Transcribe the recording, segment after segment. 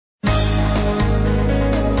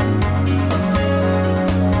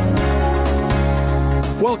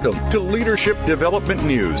Welcome to Leadership Development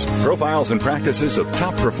News, profiles and practices of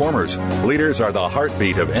top performers. Leaders are the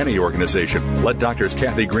heartbeat of any organization. Let Drs.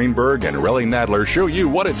 Kathy Greenberg and Relly Nadler show you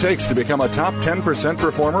what it takes to become a top 10%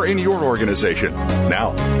 performer in your organization.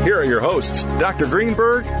 Now, here are your hosts, Dr.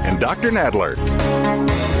 Greenberg and Dr. Nadler.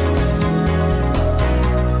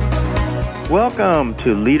 Welcome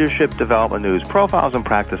to Leadership Development News, profiles and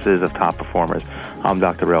practices of top performers. I'm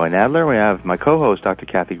Dr. Relly Nadler. We have my co-host, Dr.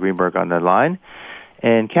 Kathy Greenberg, on the line.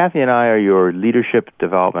 And Kathy and I are your leadership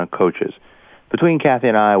development coaches. Between Kathy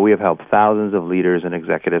and I, we have helped thousands of leaders and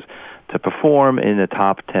executives to perform in the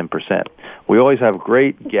top 10%. We always have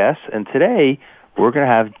great guests, and today we're going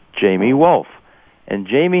to have Jamie Woolf. And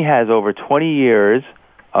Jamie has over 20 years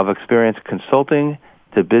of experience consulting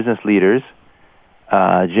to business leaders.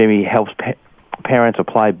 Jamie helps parents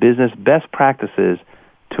apply business best practices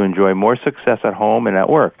to enjoy more success at home and at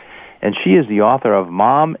work. And she is the author of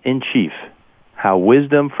Mom in Chief, How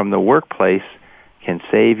Wisdom from the Workplace Can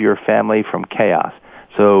Save Your Family from Chaos.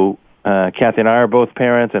 So Kathy and I are both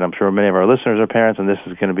parents, and I'm sure many of our listeners are parents, and this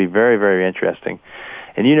is going to be very, very interesting.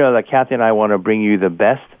 And you know that Kathy and I want to bring you the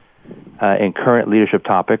best in current leadership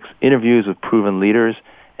topics, interviews with proven leaders,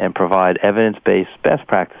 and provide evidence-based best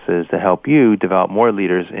practices to help you develop more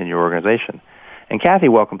leaders in your organization. And Kathy,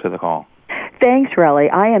 welcome to the call. Thanks,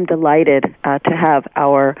 Relly. I am delighted to have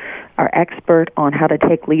our expert on how to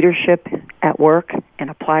take leadership at work and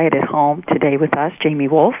apply it at home today with us, Jamie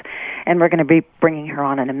Woolf, and we're going to be bringing her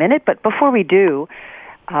on in a minute. But before we do,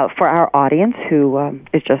 for our audience who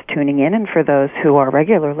is just tuning in and for those who are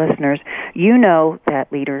regular listeners, you know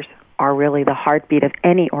that leaders are really the heartbeat of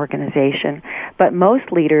any organization, but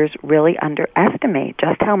most leaders really underestimate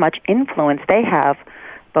just how much influence they have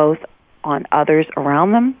both on others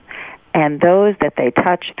around them and those that they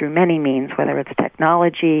touch through many means, whether it's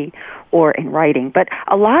technology or in writing. But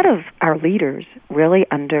a lot of our leaders really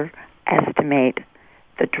underestimate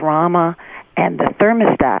the drama and the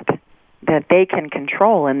thermostat that they can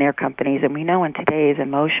control in their companies. And we know in today's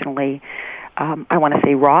emotionally, I want to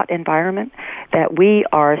say wrought environment, that we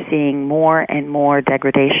are seeing more and more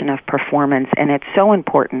degradation of performance, and it's so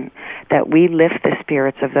important that we lift the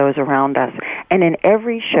spirits of those around us. And in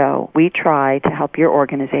every show, we try to help your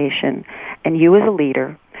organization and you as a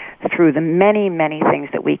leader through the many, many things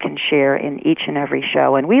that we can share in each and every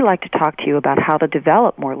show. And we like to talk to you about how to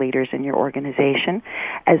develop more leaders in your organization,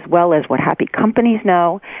 as well as what happy companies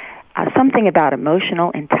know, something about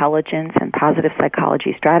emotional intelligence and positive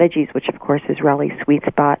psychology strategies, which of course is Relly's sweet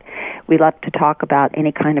spot. We love to talk about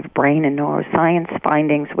any kind of brain and neuroscience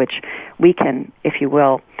findings, which we can, if you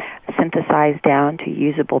will, synthesize down to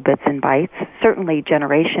usable bits and bytes. Certainly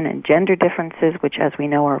generation and gender differences, which as we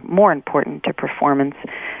know are more important to performance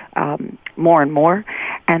more and more.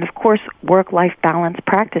 And of course, work-life balance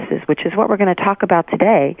practices, which is what we're going to talk about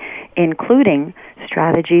today, including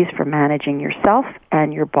strategies for managing yourself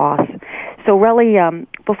and your boss. So Relly,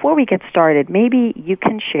 before we get started, maybe you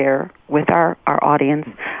can share with our audience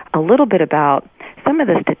a little bit about some of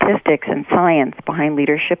the statistics and science behind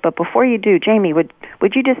leadership. But before you do, Jamie, would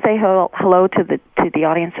you just say hello to the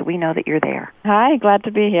audience so we know that you're there? Hi, glad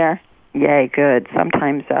to be here. Yay, good.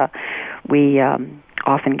 Sometimes we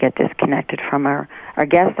often get disconnected from our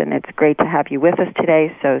guests, and it's great to have you with us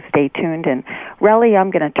today, so stay tuned. And Relly, I'm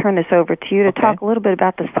going to turn this over to you to talk a little bit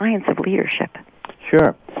about the science of leadership.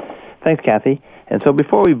 Sure. Thanks, Kathy. And so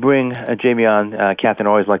before we bring Jamie on, Kathy and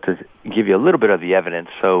I always like to give you a little bit of the evidence.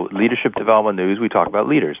 So Leadership Development News, we talk about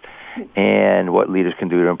leaders and what leaders can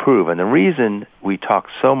do to improve. And the reason we talk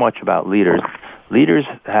so much about leaders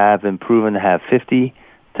have been proven to have 50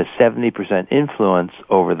 to 70% influence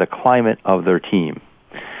over the climate of their team.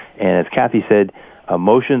 And as Kathy said,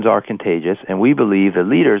 emotions are contagious, and we believe that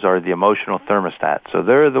leaders are the emotional thermostat. So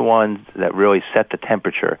they're the ones that really set the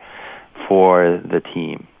temperature for the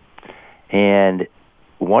team. And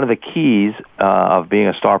one of the keys of being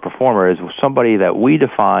a star performer is somebody that we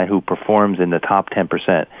define who performs in the top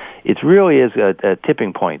 10%. It really is a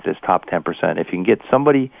tipping point, this top 10%. If you can get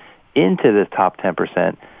somebody into this top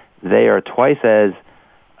 10%, they are twice as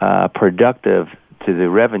productive to the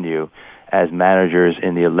revenue as managers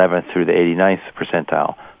in the 11th through the 89th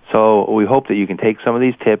percentile. So we hope that you can take some of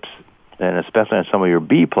these tips, and especially on some of your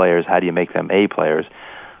B players, how do you make them A players?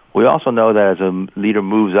 We also know that as a leader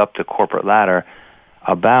moves up the corporate ladder,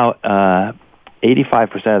 about 85%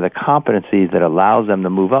 of the competencies that allows them to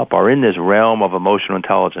move up are in this realm of emotional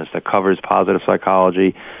intelligence that covers positive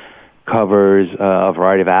psychology, covers a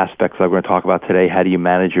variety of aspects like we're going to talk about today. How do you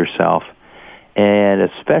manage yourself? And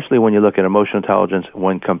especially when you look at emotional intelligence,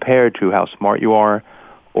 when compared to how smart you are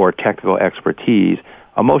or technical expertise,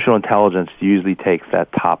 emotional intelligence usually takes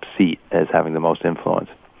that top seat as having the most influence.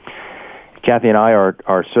 Kathy and I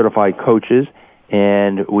are certified coaches,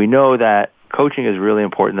 and we know that coaching is really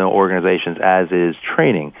important in organizations, as is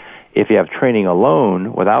training. If you have training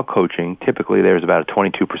alone without coaching, typically there's about a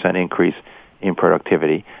 22% increase in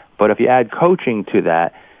productivity. But if you add coaching to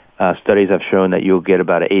that, studies have shown that you'll get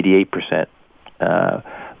about an 88%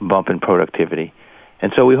 bump in productivity.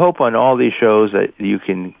 And so we hope on all these shows that you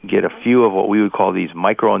can get a few of what we would call these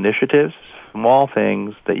micro initiatives, small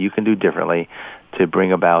things that you can do differently to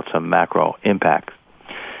bring about some macro impacts.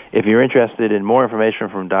 If you're interested in more information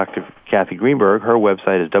from Dr. Kathy Greenberg, her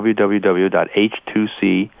website is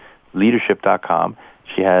www.h2cleadership.com.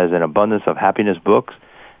 She has an abundance of happiness books.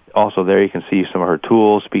 Also there you can see some of her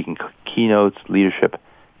tools, speaking keynotes, leadership,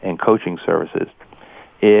 and coaching services.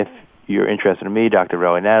 If you're interested in me, Dr.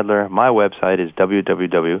 Relly Nadler, my website is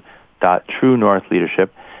www.truenorthleadership,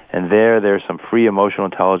 and there's some free emotional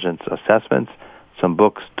intelligence assessments, some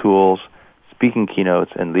books, tools, speaking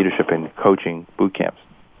keynotes, and leadership and coaching boot camps.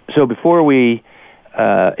 So before we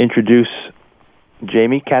introduce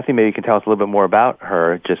Jamie, Kathy, maybe you can tell us a little bit more about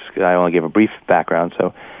her. I only gave a brief background,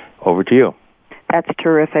 so over to you. That's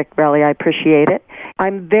terrific, Relly. I appreciate it.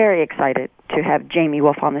 I'm very excited to have Jamie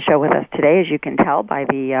Woolf on the show with us today, as you can tell by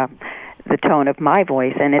the tone of my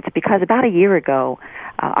voice. And it's because about a year ago,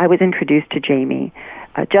 I was introduced to Jamie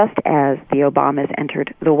just as the Obamas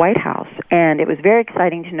entered the White House. And it was very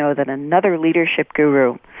exciting to know that another leadership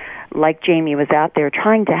guru like Jamie was out there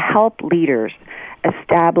trying to help leaders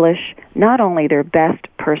establish not only their best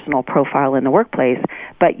personal profile in the workplace,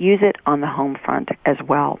 but use it on the home front as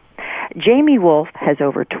well. Jamie Woolf has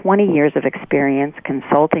over 20 years of experience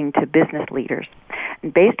consulting to business leaders.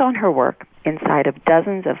 And based on her work inside of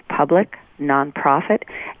dozens of public, nonprofit,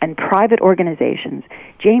 and private organizations,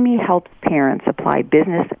 Jamie helps parents apply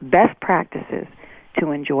business best practices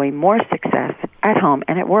to enjoy more success at home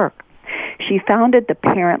and at work. She founded the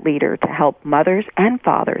Parent Leader to help mothers and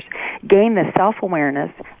fathers gain the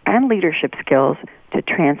self-awareness and leadership skills to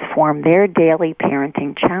transform their daily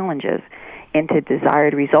parenting challenges into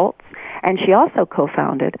desired results. And she also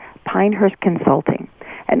co-founded Pinehurst Consulting,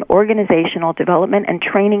 an organizational development and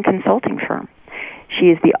training consulting firm. She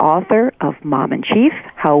is the author of Mom in Chief,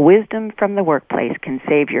 How Wisdom from the Workplace Can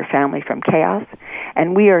Save Your Family from Chaos.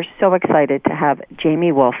 And we are so excited to have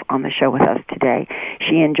Jamie Woolf on the show with us today.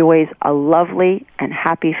 She enjoys a lovely and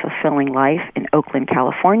happy, fulfilling life in Oakland,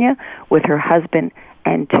 California, with her husband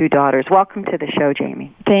and 2 daughters. Welcome to the show,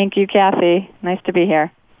 Jamie. Thank you, Kathy. Nice to be here.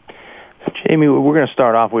 Jamie, we're going to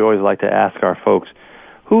start off. We always like to ask our folks,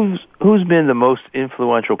 who's been the most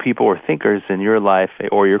influential people or thinkers in your life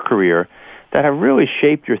or your career that have really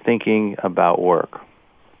shaped your thinking about work?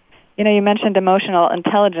 You know, you mentioned emotional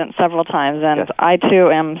intelligence several times, and yes. I,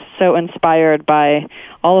 too, am so inspired by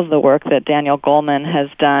all of the work that Daniel Goleman has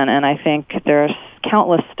done, and I think there's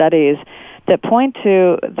countless studies that point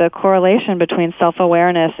to the correlation between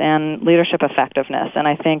self-awareness and leadership effectiveness, and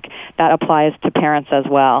I think that applies to parents as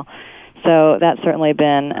well. So that's certainly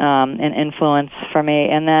been an influence for me.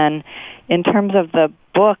 And then in terms of the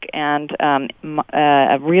book, and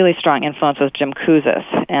a really strong influence was Jim Kouzes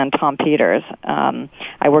and Tom Peters.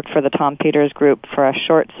 I worked for the Tom Peters group for a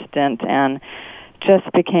short stint and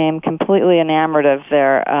just became completely enamored of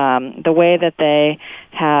their the way that they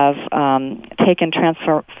have taken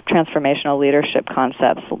transformational leadership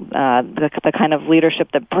concepts, the kind of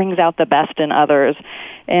leadership that brings out the best in others.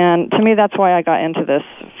 And to me, that's why I got into this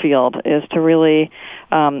field, is to really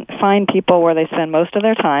find people where they spend most of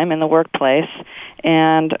their time in the workplace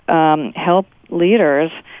and help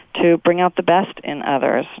leaders to bring out the best in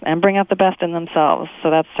others and bring out the best in themselves.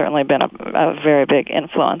 So that's certainly been a very big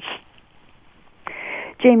influence.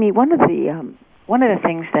 Jamie, one of the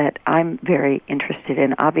things that I'm very interested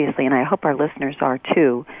in, obviously, and I hope our listeners are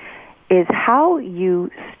too, is how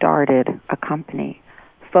you started a company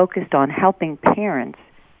focused on helping parents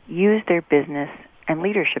use their business and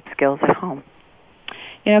leadership skills at home.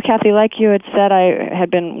 You know, Kathy, like you had said, I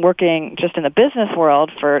had been working just in the business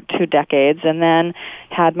world for 2 decades and then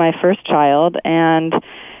had my first child. And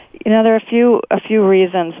you know, there are a few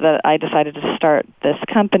reasons that I decided to start this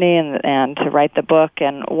company and to write the book.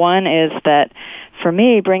 And one is that for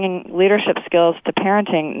me, bringing leadership skills to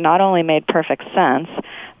parenting not only made perfect sense,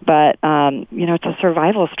 but you know, it's a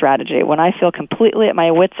survival strategy. When I feel completely at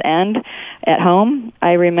my wit's end at home,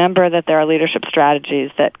 I remember that there are leadership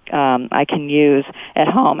strategies that I can use at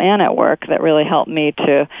home and at work that really help me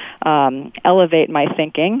to elevate my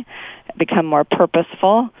thinking, become more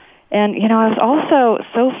purposeful, And, I was also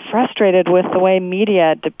so frustrated with the way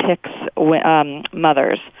media depicts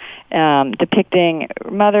mothers, depicting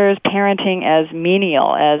mothers parenting as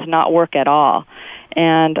menial, as not work at all.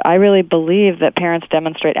 And I really believe that parents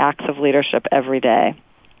demonstrate acts of leadership every day.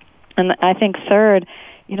 And I think third,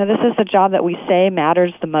 this is the job that we say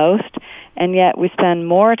matters the most, and yet we spend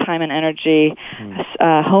more time and energy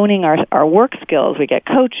honing our work skills. We get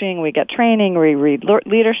coaching, we get training, we read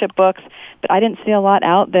leadership books, but I didn't see a lot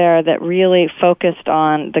out there that really focused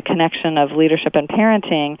on the connection of leadership and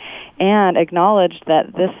parenting and acknowledged that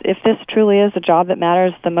if this truly is the job that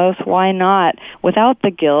matters the most, why not, without the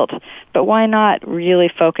guilt, but why not really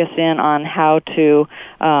focus in on how to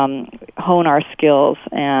hone our skills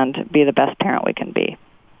and be the best parent we can be.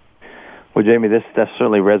 Well, Jamie, that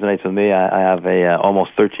certainly resonates with me. I have a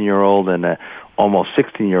almost 13-year-old and a almost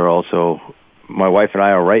 16-year-old, so my wife and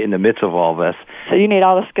I are right in the midst of all this. So you need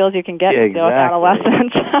all the skills you can get to deal with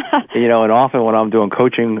adolescents. And often when I'm doing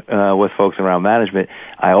coaching with folks around management,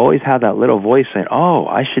 I always have that little voice saying,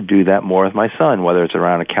 I should do that more with my son, whether it's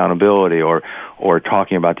around accountability or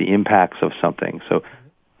talking about the impacts of something. So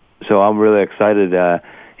I'm really excited, to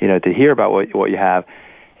hear about what you have.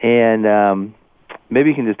 And maybe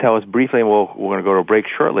you can just tell us briefly, and we're going to go to a break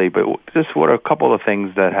shortly, but just what are a couple of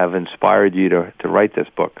things that have inspired you to write this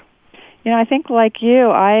book? I think like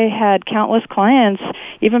you, I had countless clients,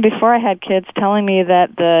 even before I had kids, telling me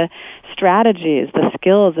that the strategies, the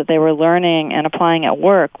skills that they were learning and applying at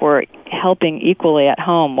work were helping equally at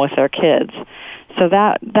home with their kids. So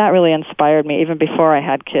that really inspired me, even before I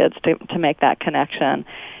had kids, to make that connection.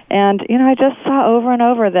 And, I just saw over and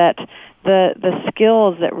over that the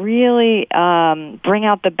skills that really bring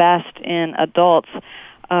out the best in adults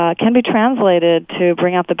can be translated to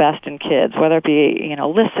bring out the best in kids, whether it be,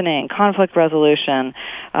 listening, conflict resolution,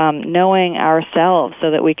 knowing ourselves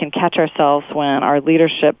so that we can catch ourselves when our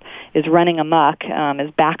leadership is running amok,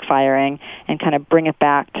 is backfiring, and kind of bring it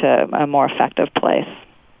back to a more effective place.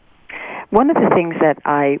 One of the things that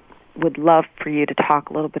I would love for you to talk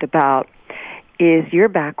a little bit about is your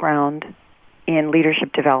background in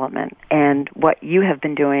leadership development and what you have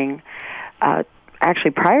been doing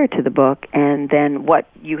actually prior to the book, and then what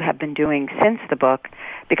you have been doing since the book,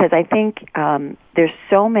 because I think there's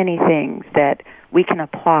so many things that we can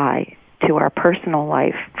apply to our personal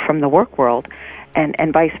life from the work world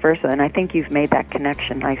and vice versa, and I think you've made that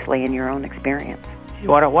connection nicely in your own experience.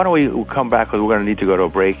 Why don't we come back, because we're going to need to go to a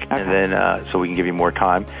break, okay, and then so we can give you more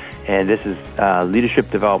time. And this is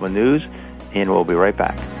Leadership Development News, and we'll be right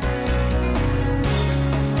back.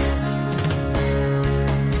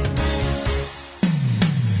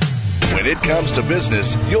 When it comes to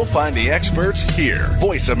business, you'll find the experts here.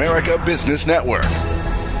 Voice America Business Network.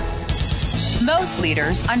 Most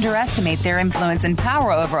leaders underestimate their influence and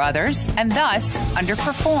power over others and thus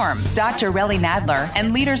underperform. Dr. Relly Nadler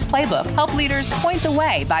and Leaders Playbook help leaders point the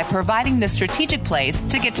way by providing the strategic plays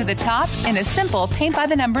to get to the top in a simple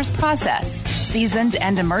paint-by-the-numbers process. Seasoned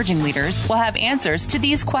and emerging leaders will have answers to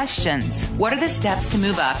these questions. What are the steps to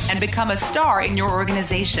move up and become a star in your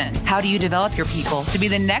organization? How do you develop your people to be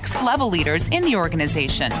the next level leaders in the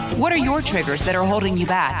organization? What are your triggers that are holding you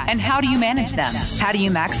back, and how do you manage them? How do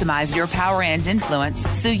you maximize your power and influence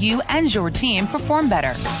so you and your team perform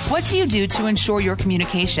better? What do you do to ensure your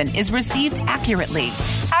communication is received accurately?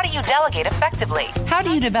 How do you delegate effectively? How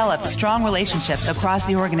do you develop strong relationships across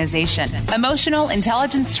the organization? Emotional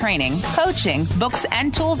intelligence training, coaching, books,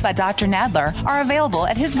 and tools by Dr. Nadler are available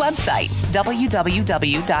at his website,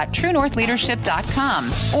 www.truenorthleadership.com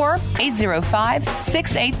or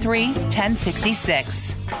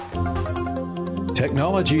 805-683-1066.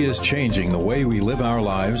 Technology is changing the way we live our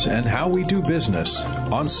lives and how we do business.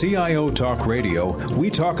 On CIO Talk Radio,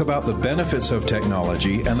 we talk about the benefits of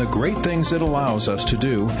technology and the great things it allows us to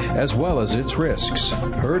do, as well as its risks.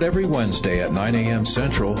 Heard every Wednesday at 9 a.m.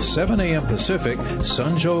 Central, 7 a.m. Pacific,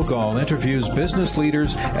 Sanjog Gall interviews business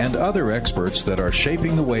leaders and other experts that are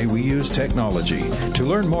shaping the way we use technology. To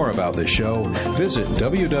learn more about the show, visit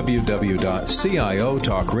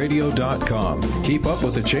www.ciotalkradio.com. Keep up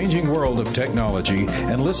with the changing world of technology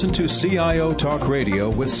and listen to CIO Talk Radio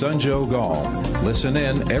with Sanjog Gall. Listen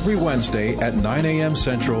in every Wednesday at 9 a.m.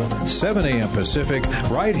 Central, 7 a.m. Pacific,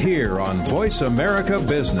 right here on Voice America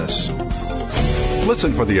Business.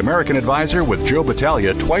 Listen for The American Advisor with Joe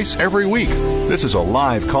Battaglia twice every week. This is a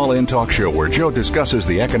live call-in talk show where Joe discusses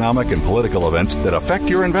the economic and political events that affect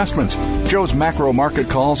your investments. Joe's macro market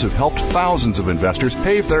calls have helped thousands of investors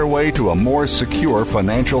pave their way to a more secure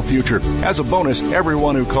financial future. As a bonus,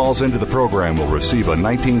 everyone who calls into the program will receive a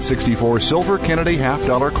 1964 silver Kennedy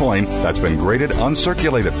half-dollar coin that's been graded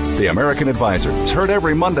uncirculated. The American Advisor is heard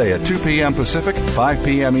every Monday at 2 p.m. Pacific, 5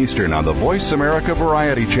 p.m. Eastern on the Voice America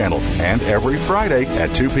Variety Channel, and every Friday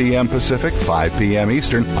at 2 p.m. Pacific, 5 p.m.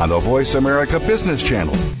 Eastern on the Voice America Business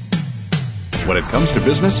Channel. When it comes to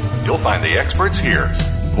business, you'll find the experts here.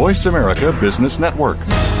 Voice America Business Network.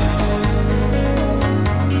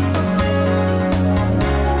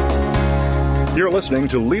 You're listening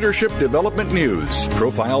to Leadership Development News,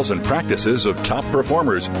 profiles and practices of top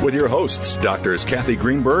performers with your hosts, Drs. Kathy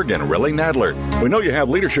Greenberg and Relly Nadler. We know you have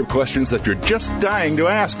leadership questions that you're just dying to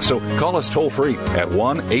ask, so call us toll-free at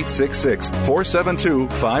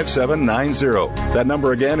 1-866-472-5790. That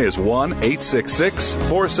number again is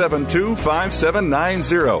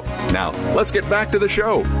 1-866-472-5790. Now, let's get back to the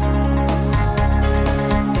show.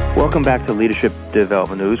 Welcome back to Leadership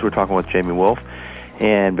Development News. We're talking with Jamie Woolf.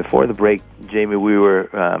 And before the break, Jamie, we were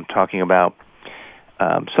talking about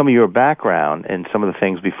some of your background and some of the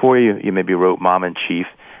things before you maybe wrote Mom in Chief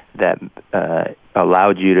that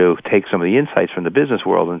allowed you to take some of the insights from the business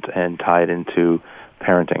world and tie it into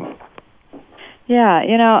parenting. Yeah,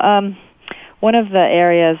 one of the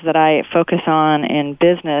areas that I focus on in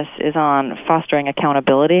business is on fostering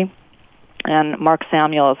accountability. And Mark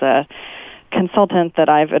Samuel is a consultant that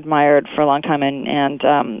I've admired for a long time and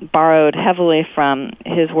borrowed heavily from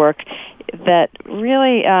his work that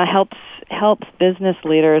really helps business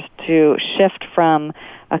leaders to shift from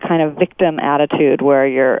a kind of victim attitude where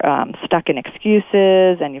you're stuck in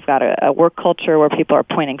excuses and you've got a work culture where people are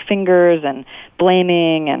pointing fingers and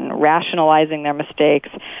blaming and rationalizing their mistakes,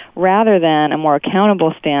 rather than a more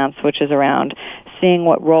accountable stance, which is around seeing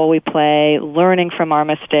what role we play, learning from our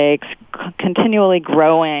mistakes, continually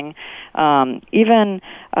growing. Even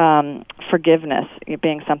forgiveness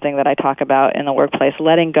being something that I talk about in the workplace,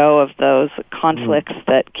 letting go of those conflicts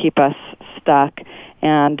that keep us stuck,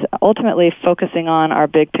 and ultimately focusing on our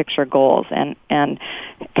big picture goals and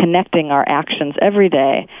connecting our actions every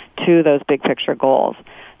day to those big picture goals.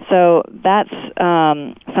 So that's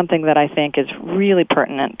something that I think is really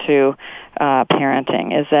pertinent to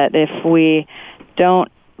parenting, is that if we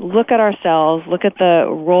don't look at ourselves, look at the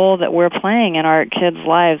role that we're playing in our kids'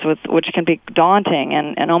 lives, which can be daunting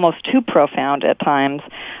and almost too profound at times,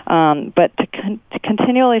 but to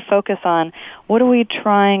continually focus on what are we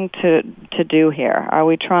trying to do here? Are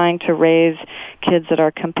we trying to raise kids that are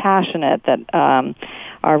compassionate, that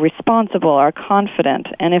are responsible, are confident?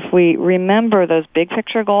 And if we remember those big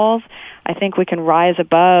picture goals, I think we can rise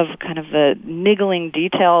above kind of the niggling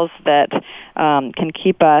details that can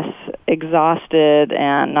keep us exhausted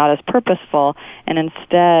and not as purposeful, and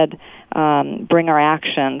instead bring our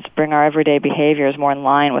actions, bring our everyday behaviors more in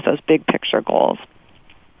line with those big picture goals.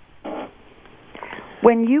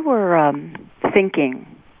 When you were thinking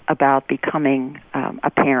about becoming a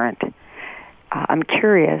parent, I'm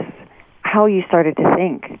curious how you started to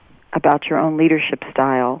think about your own leadership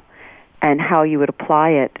style and how you would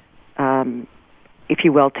apply it, if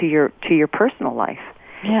you will, to your personal life.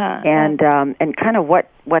 Yeah. And kind of what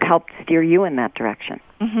helped steer you in that direction.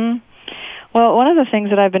 Mm-hmm. Well, one of the things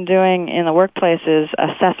that I've been doing in the workplace is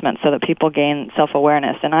assessment so that people gain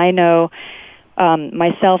self-awareness. And I know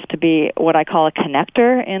myself to be what I call a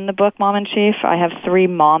connector in the book Mom in Chief. I have 3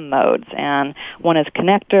 mom modes, and one is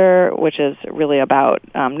connector, which is really about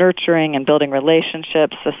nurturing and building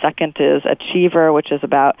relationships. The second is achiever, which is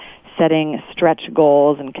about setting stretch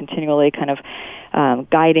goals and continually kind of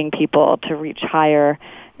guiding people to reach higher.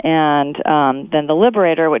 And then the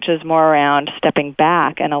liberator, which is more around stepping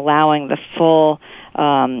back and allowing the full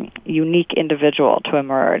unique individual to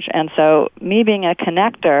emerge. And so me being a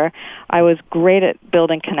connector, I was great at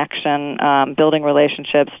building connection, building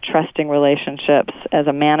relationships, trusting relationships as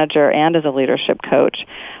a manager and as a leadership coach.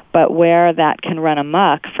 But where that can run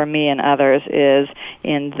amok for me and others is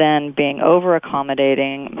in then being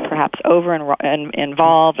over-accommodating, perhaps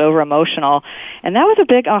over-involved, over-emotional. And that was a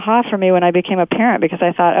big aha for me when I became a parent, because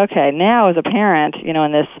I thought, okay, now as a parent,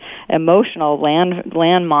 in this emotional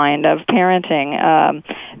landmine of parenting,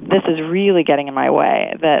 this is really getting in my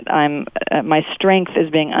way, that my strength is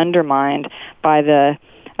being undermined by the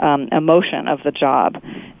emotion of the job.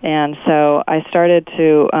 And so I started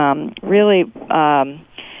to really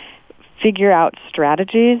figure out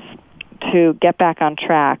strategies to get back on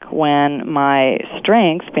track when my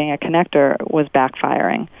strength, being a connector, was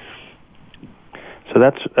backfiring. So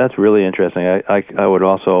that's really interesting. I would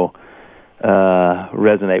also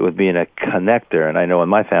resonate with being a connector. And I know in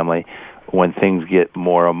my family, when things get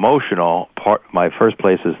more emotional, my first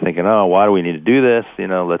place is thinking, oh, why do we need to do this?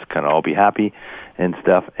 Let's kind of all be happy and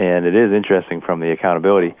stuff. And it is interesting from the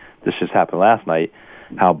accountability. This just happened last night,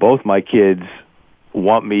 how both my kids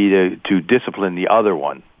want me to discipline the other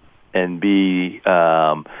one and be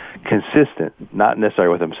consistent, not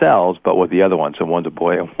necessarily with themselves, but with the other one. So one's a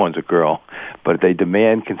boy and one's a girl. But they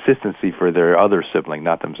demand consistency for their other sibling,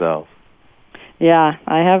 not themselves. Yeah,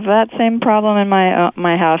 I have that same problem in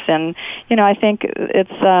my house, and I think it's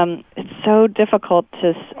so difficult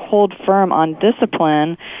to hold firm on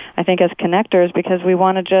discipline. I think as connectors, because we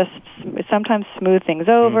want to just sometimes smooth things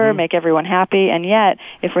over, make everyone happy, and yet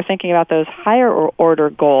if we're thinking about those higher order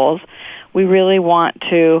goals, we really want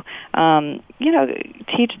to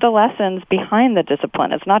teach the lessons behind the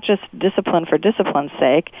discipline. It's not just discipline for discipline's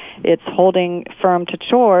sake. It's holding firm to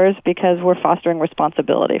chores because we're fostering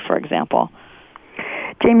responsibility, for example.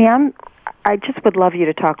 Jamie, I just would love you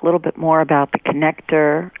to talk a little bit more about the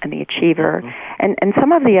connector and the achiever and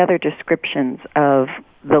some of the other descriptions of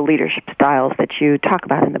the leadership styles that you talk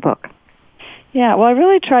about in the book. Yeah, well, I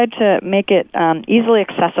really tried to make it easily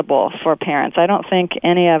accessible for parents. I don't think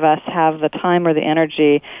any of us have the time or the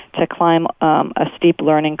energy to climb a steep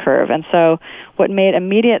learning curve. And so what made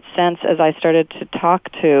immediate sense as I started to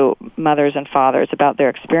talk to mothers and fathers about their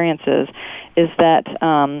experiences is that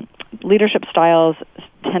leadership styles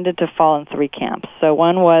tended to fall in three camps. So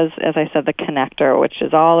one was, as I said, the connector, which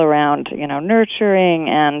is all around, nurturing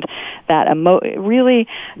and that really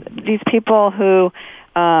these people who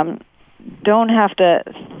don't have to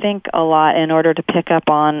think a lot in order to pick up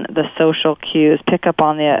on the social cues, pick up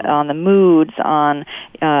on the moods, on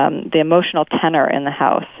the emotional tenor in the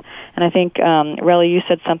house. And I think, Relly, you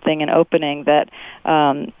said something in opening that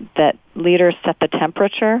leaders set the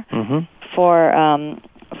temperature for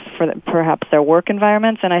perhaps their work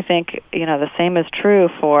environments, and I think the same is true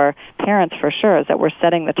for parents for sure, is that we're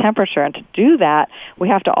setting the temperature, and to do that we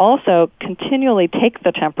have to also continually take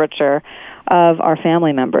the temperature of our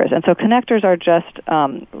family members. And so connectors are just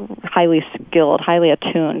highly skilled, highly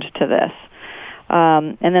attuned to this.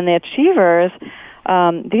 And then the achievers,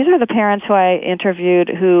 these are the parents who I interviewed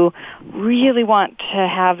who really want to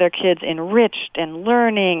have their kids enriched and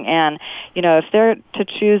learning, and if they're to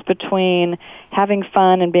choose between having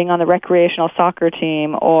fun and being on the recreational soccer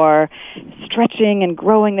team or stretching and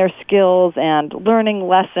growing their skills and learning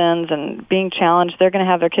lessons and being challenged, they're going to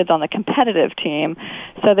have their kids on the competitive team.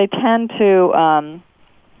 So they tend to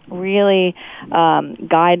really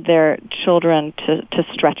guide their children to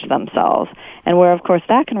stretch themselves. And where, of course,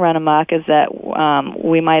 that can run amok is that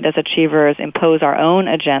we might, as achievers, impose our own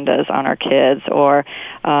agendas on our kids or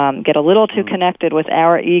get a little too connected with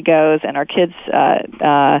our egos and our kids'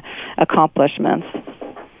 accomplishments.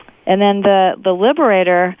 And then the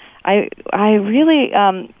liberator, I really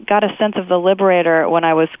got a sense of the liberator when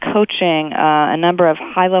I was coaching a number of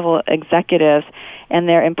high-level executives, and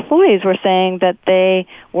their employees were saying that they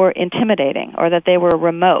were intimidating or that they were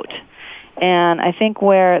remote. And I think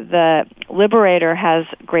where the liberator has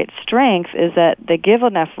great strength is that they give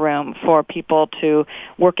enough room for people to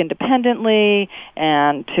work independently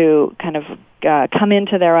and to kind of come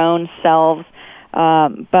into their own selves.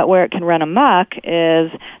 But where it can run amok is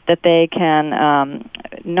that they can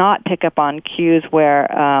not pick up on cues where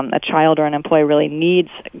a child or an employee really needs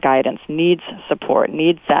guidance, needs support,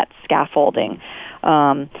 needs that scaffolding,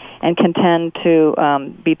 and can tend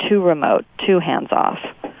to be too remote, too hands-off.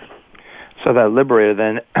 So that liberator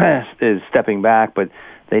then is stepping back, but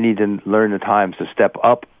they need to learn the times to step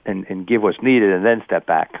up and give what's needed and then step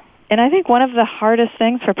back. And I think one of the hardest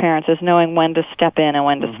things for parents is knowing when to step in and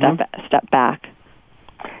when to step back.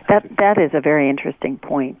 That is a very interesting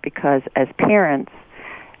point, because as parents,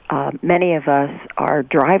 many of us are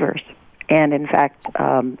drivers. And in fact,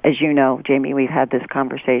 as you know, Jamie, we've had this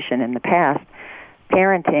conversation in the past.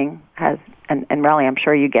 Parenting has, and Relly, I'm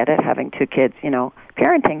sure you get it, having two kids,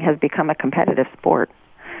 parenting has become a competitive sport.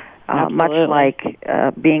 Much like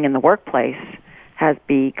being in the workplace has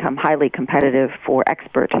become highly competitive for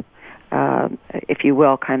expert, if you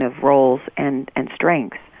will, kind of roles and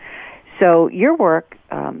strengths. So your work,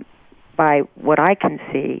 by what I can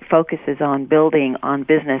see, focuses on building on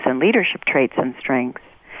business and leadership traits and strengths.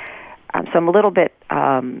 So I'm a little bit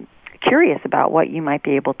curious about what you might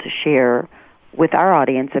be able to share with our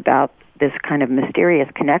audience about this kind of mysterious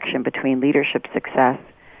connection between leadership success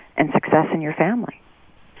and success in your family.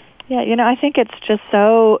 Yeah, I think it's just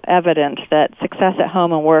so evident that success at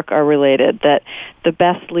home and work are related, that the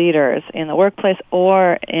best leaders in the workplace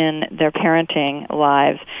or in their parenting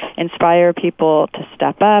lives inspire people to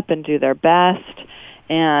step up and do their best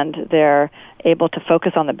and they're able to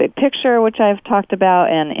focus on the big picture, which I've talked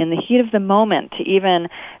about, and in the heat of the moment to even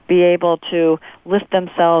be able to lift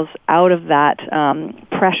themselves out of that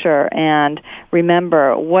pressure and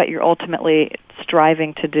remember what you're ultimately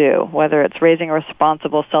striving to do, whether it's raising a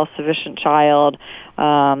responsible, self-sufficient child.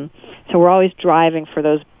 So we're always driving for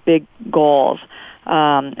those big goals.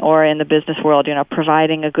 Or in the business world,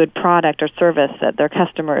 providing a good product or service that their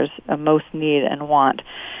customers most need and want.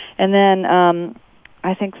 And then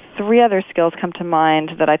I think 3 other skills come to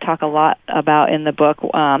mind that I talk a lot about in the book.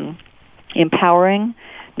 Empowering,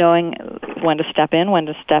 knowing when to step in, when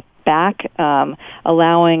to step back,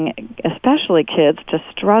 allowing especially kids to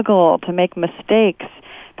struggle, to make mistakes,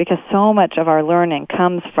 because so much of our learning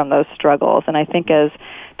comes from those struggles. And I think as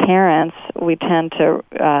parents, we tend to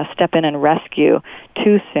step in and rescue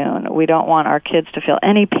too soon. We don't want our kids to feel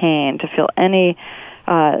any pain, to feel any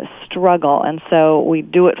struggle, and so we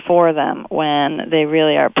do it for them when they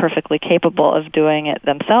really are perfectly capable of doing it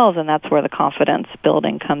themselves, and that's where the confidence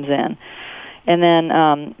building comes in. And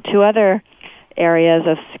then 2 other areas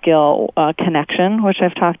of skill, connection, which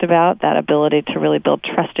I've talked about, that ability to really build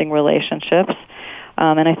trusting relationships.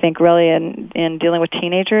 And I think really in dealing with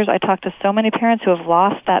teenagers, I talk to so many parents who have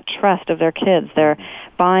lost that trust of their kids. They're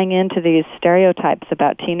buying into these stereotypes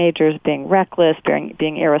about teenagers being reckless,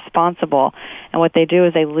 being irresponsible. And what they do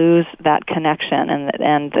is they lose that connection.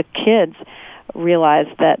 And the kids realize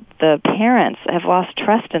that the parents have lost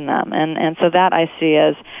trust in them. And so that I see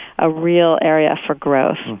as a real area for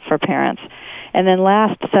growth for parents. And then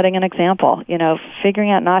last, setting an example, figuring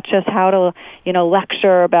out not just how to,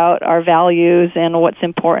 lecture about our values and what's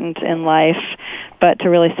important in life, but to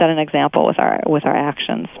really set an example with our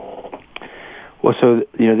actions. Well, so,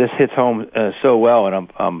 this hits home so well, and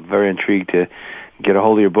I'm very intrigued to get a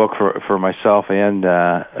hold of your book for myself and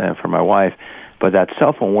for my wife. But that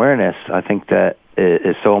self-awareness, I think that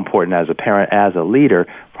is so important as a parent, as a leader.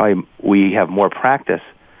 Probably we have more practice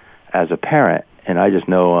as a parent. And I just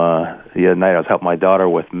know the other night I was helping my daughter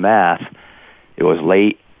with math. It was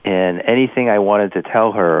late, and anything I wanted to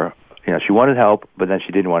tell her, she wanted help, but then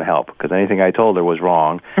she didn't want help because anything I told her was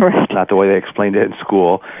wrong. Right. Not the way they explained it in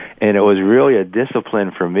school. And it was really a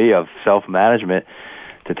discipline for me of self-management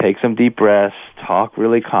to take some deep breaths, talk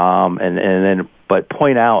really calm, and then but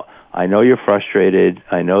point out, I know you're frustrated.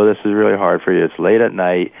 I know this is really hard for you. It's late at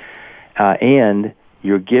night, and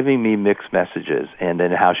you're giving me mixed messages, and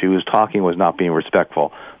then how she was talking was not being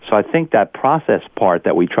respectful. So I think that process part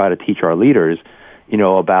that we try to teach our leaders,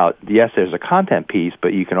 about, yes, there's a content piece,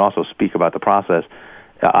 but you can also speak about the process.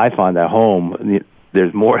 I find at home,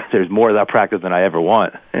 there's more of that practice than I ever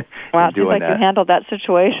want. Wow, it seems like you handled that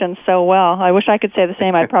situation so well. I wish I could say the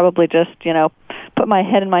same. I'd probably just, put my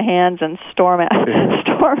head in my hands and storm out of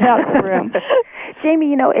the room.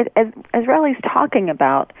 Jamie, as Relly's talking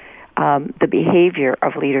about the behavior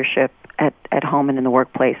of leadership at home and in the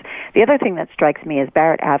workplace. The other thing that strikes me is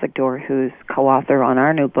Barrett Avigdor, who's co-author on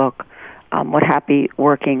our new book, What Happy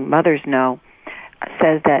Working Mothers Know,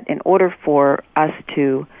 says that in order for us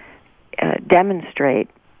to demonstrate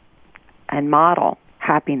and model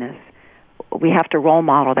happiness, we have to role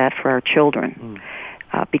model that for our children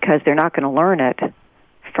because they're not going to learn it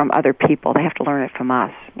from other people. They have to learn it from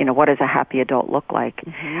us. What does a happy adult look like?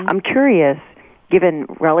 Mm-hmm. I'm curious, given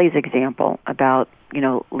Relly's example about,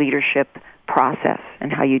 leadership process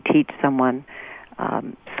and how you teach someone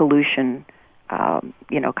solution,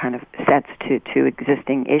 kind of sets to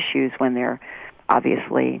existing issues when they're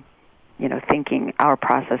obviously, thinking our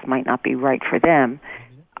process might not be right for them.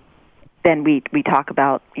 Then we talk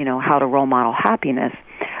about, how to role model happiness.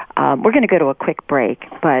 We're going to go to a quick break,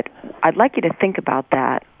 but I'd like you to think about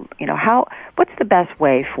that. What's the best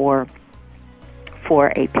way for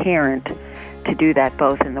a parent to do that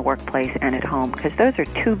both in the workplace and at home? Because those are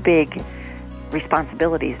 2 big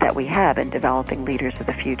responsibilities that we have in developing leaders of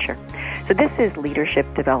the future. So this is Leadership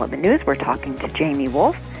Development News. We're talking to Jamie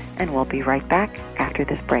Woolf, and we'll be right back after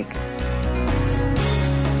this break.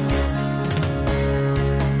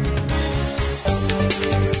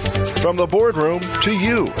 From the boardroom to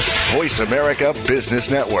you, Voice America Business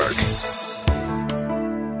Network.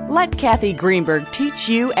 Let Kathy Greenberg teach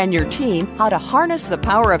you and your team how to harness the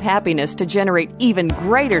power of happiness to generate even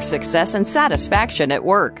greater success and satisfaction at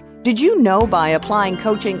work. Did you know by applying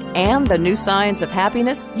coaching and the new science of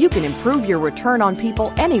happiness, you can improve your return on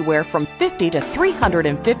people anywhere from 50 to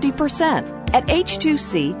 350%? At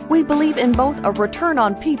H2C, we believe in both a return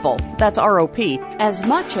on people, that's ROP, as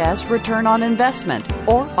much as return on investment,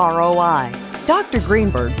 or ROI. Dr.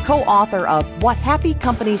 Greenberg, co-author of What Happy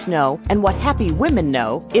Companies Know and What Happy Women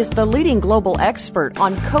Know, is the leading global expert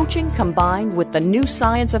on coaching combined with the new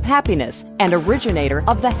science of happiness and originator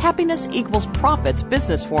of the Happiness Equals Profits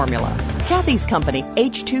business formula. Kathy's company,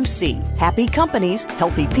 H2C, Happy Companies,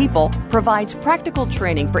 Healthy People, provides practical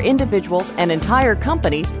training for individuals and entire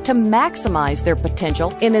companies to maximize their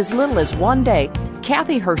potential in as little as one day.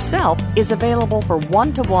 Kathy herself is available for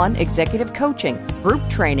one-to-one executive coaching, group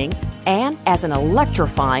training, and as an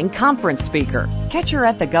electrifying conference speaker. Catch her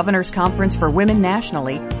at the Governor's Conference for Women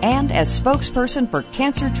nationally and as spokesperson for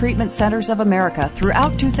Cancer Treatment Centers of America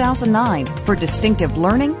throughout 2009 for distinctive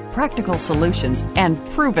learning, practical solutions, and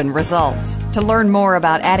proven results. To learn more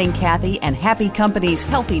about adding Kathy and Happy Companies'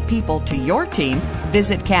 Healthy People to your team,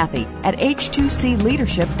 visit Kathy at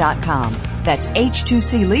h2cleadership.com. That's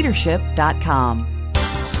h2cleadership.com.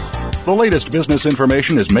 The latest business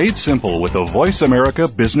information is made simple with the Voice America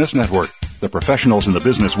Business Network. The professionals in the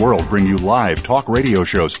business world bring you live talk radio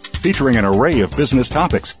shows featuring an array of business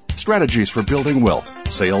topics, strategies for building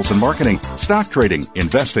wealth, sales and marketing, stock trading,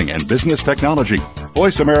 investing, and business technology.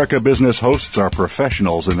 Voice America Business hosts are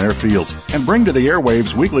professionals in their fields and bring to the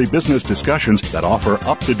airwaves weekly business discussions that offer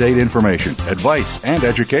up-to-date information, advice, and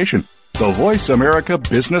education. The Voice America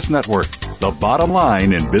Business Network, the bottom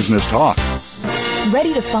line in business talk.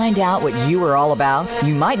 Ready to find out what you are all about?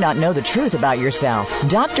 You might not know the truth about yourself.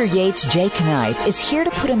 Dr. Yates J. Knipe is here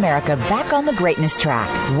to put America back on the greatness track,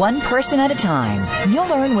 one person at a time. You'll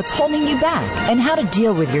learn what's holding you back and how to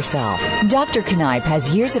deal with yourself. Dr. Knipe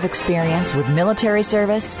has years of experience with military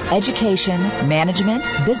service, education, management,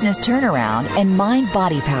 business turnaround, and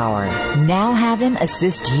mind-body power. Now have him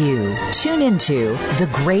assist you. Tune into The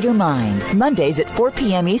Greater Mind, Mondays at 4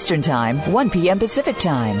 p.m. Eastern Time, 1 p.m. Pacific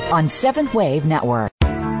Time on 7th Wave Network.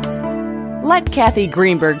 Let Kathy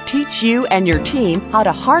Greenberg teach you and your team how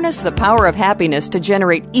to harness the power of happiness to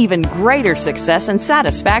generate even greater success and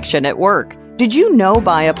satisfaction at work. Did you know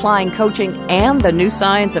by applying coaching and the new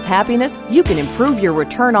science of happiness, you can improve your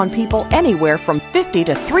return on people anywhere from 50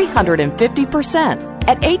 to 350%?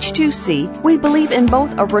 At H2C, we believe in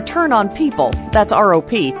both a return on people, that's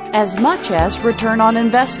ROP, as much as return on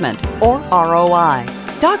investment, or ROI.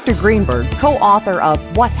 Dr. Greenberg, co-author of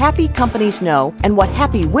What Happy Companies Know and What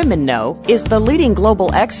Happy Women Know, is the leading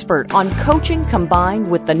global expert on coaching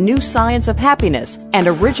combined with the new science of happiness and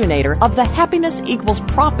originator of the Happiness Equals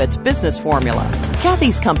Profits business formula.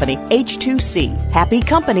 Kathy's company, H2C, Happy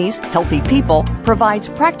Companies, Healthy People, provides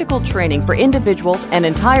practical training for individuals and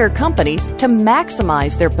entire companies to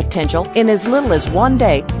maximize their potential in as little as one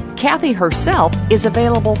day. Kathy herself is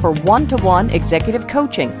available for one-to-one executive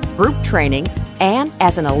coaching, group training, and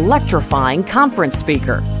as an electrifying conference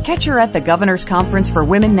speaker. Catch her at the Governor's Conference for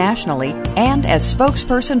Women nationally and as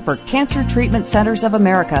spokesperson for Cancer Treatment Centers of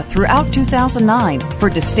America throughout 2009 for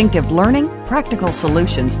distinctive learning, practical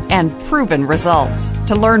solutions, and proven results.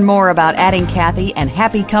 To learn more about adding Kathy and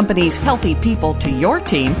Happy Companies' Healthy People to your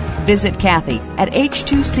team, visit Kathy at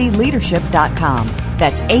h2cleadership.com.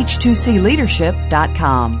 That's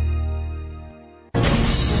h2cleadership.com.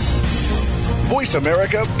 Voice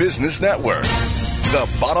America Business Network, the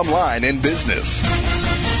bottom line in business.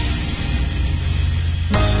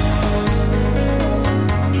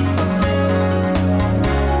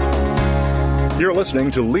 You're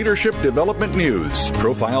listening to Leadership Development News,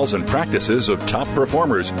 profiles and practices of top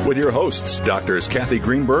performers with your hosts, Drs. Kathy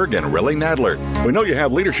Greenberg and Relly Nadler. We know you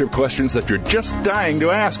have leadership questions that you're just dying to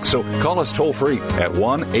ask, so call us toll-free at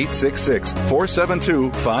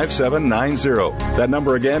 1-866-472-5790. That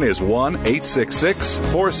number again is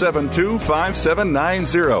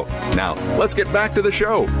 1-866-472-5790. Now, let's get back to the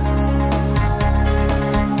show.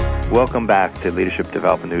 Welcome back to Leadership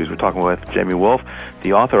Development News. We're talking with Jamie Woolf,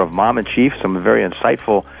 the author of Mom in Chief, some very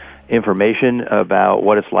insightful information about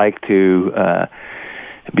what it's like to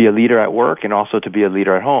be a leader at work and also to be a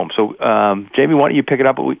leader at home. So, Jamie, why don't you pick it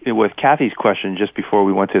up with Kathy's question just before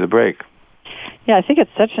we went to the break? Yeah, I think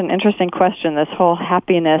it's such an interesting question, this whole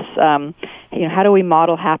happiness. How do we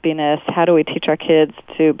model happiness? How do we teach our kids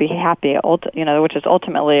to be happy, which is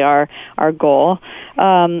ultimately our goal.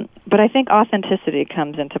 But I think authenticity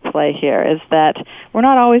comes into play here, is that we're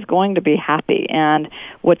not always going to be happy. And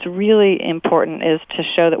what's really important is to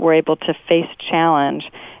show that we're able to face challenge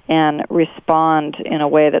and respond in a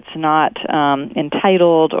way that's not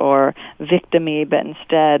entitled or victim-y, but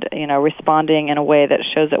instead, responding in a way that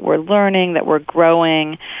shows that we're learning, that we're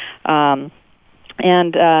growing.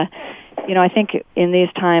 I think in these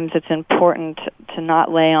times it's important to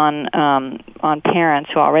not lay on parents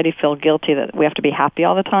who already feel guilty that we have to be happy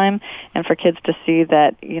all the time, and for kids to see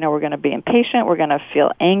that, we're going to be impatient, we're going to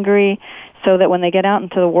feel angry, so that when they get out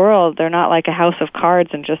into the world, they're not like a house of cards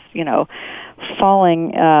and just,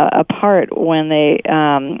 falling apart when they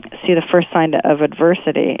see the first sign of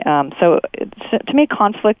adversity. So to me,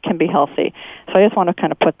 conflict can be healthy. So I just want to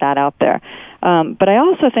kind of put that out there. But I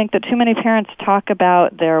also think that too many parents talk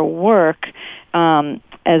about their work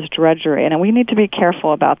as drudgery, and we need to be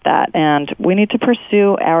careful about that. And we need to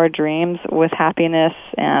pursue our dreams with happiness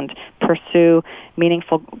and pursue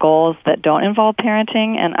meaningful goals that don't involve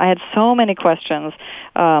parenting. And I had so many questions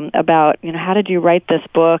about, how did you write this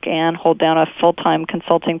book and hold down a full-time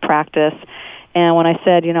consulting practice? And when I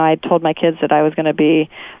said, I told my kids that I was going to be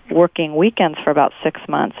working weekends for about 6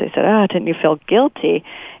 months, they said, didn't you feel guilty?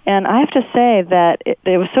 And I have to say that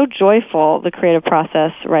it was so joyful, the creative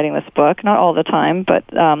process writing this book, not all the time, but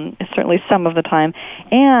certainly some of the time,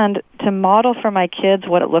 and to model for my kids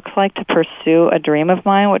what it looks like to pursue a dream of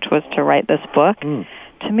mine, which was to write this book.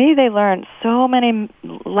 To me, they learned so many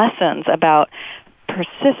lessons about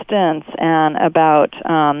persistence and about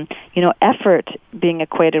effort being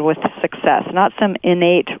equated with success, not some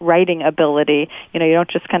innate writing ability. You don't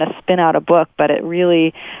just kind of spin out a book, but it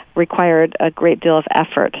really required a great deal of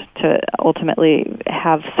effort to ultimately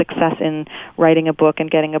have success in writing a book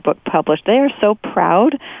and getting a book published. They are so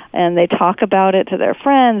proud, and they talk about it to their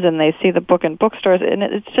friends, and they see the book in bookstores, and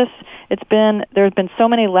there's been so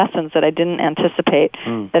many lessons that I didn't anticipate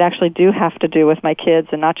that actually do have to do with my kids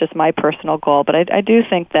and not just my personal goal. But I do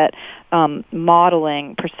think that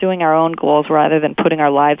modeling, pursuing our own goals rather than putting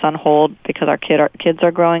our lives on hold because our kids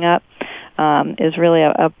are growing up is really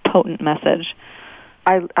a potent message.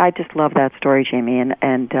 I just love that story, Jamie,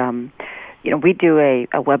 and we do a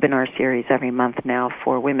webinar series every month now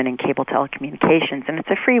for women in cable telecommunications, and it's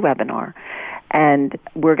a free webinar, and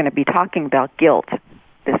we're going to be talking about guilt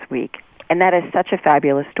this week, and that is such a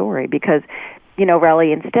fabulous story because,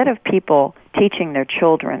 Relly, instead of people teaching their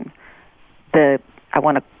children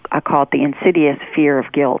I call it the insidious fear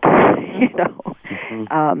of guilt,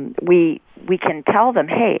 we can tell them,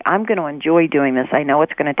 hey, I'm going to enjoy doing this. I know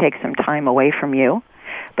it's going to take some time away from you,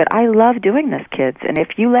 but I love doing this, kids. And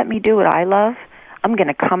if you let me do what I love, I'm going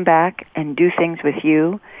to come back and do things with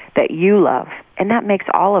you that you love. And that makes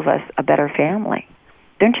all of us a better family.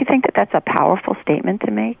 Don't you think that that's a powerful statement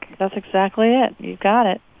to make? That's exactly it. You got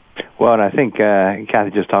it. Well, and I think,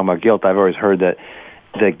 Kathy, just talking about guilt, I've always heard that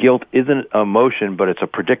guilt isn't an emotion, but it's a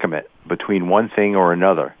predicament between one thing or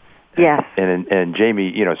another. Yes. And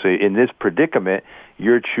Jamie, so in this predicament,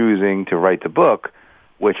 you're choosing to write the book,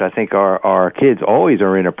 which I think our kids always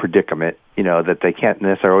are in a predicament, that they can't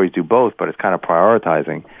necessarily always do both, but it's kind of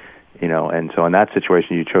prioritizing, and so in that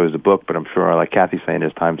situation you chose the book, but I'm sure, like Kathy's saying,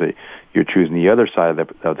 there's times that you're choosing the other side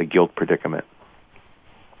of the guilt predicament.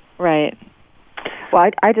 Right. Well,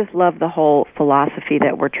 I just love the whole philosophy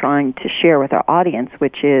that we're trying to share with our audience,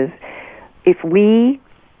 which is if we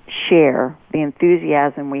share the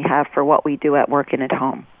enthusiasm we have for what we do at work and at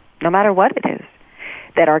home, no matter what it is,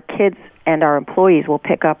 that our kids and our employees will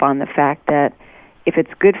pick up on the fact that if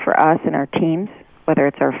it's good for us and our teams, whether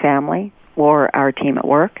it's our family or our team at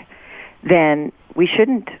work, then we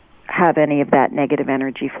shouldn't have any of that negative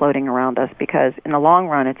energy floating around us, because in the long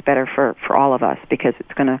run it's better for all of us, because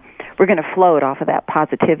we're going to float off of that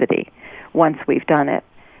positivity once we've done it,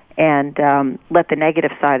 and let the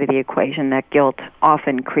negative side of the equation that guilt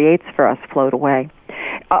often creates for us float away.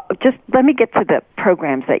 Just let me get to the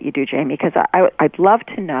programs that you do, Jamie, because I'd love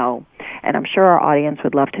to know, and I'm sure our audience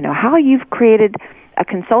would love to know, how you've created a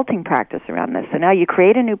consulting practice around this. So now you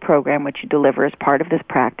create a new program which you deliver as part of this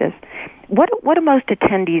practice. What do most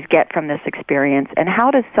attendees get from this experience, and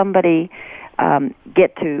how does somebody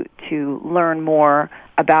get to learn more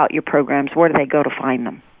about your programs? Where do they go to find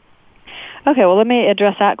them? Okay, well, let me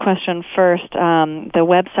address that question first. The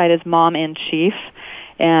website is Mom in Chief,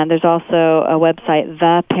 and there's also a website,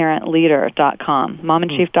 theparentleader.com,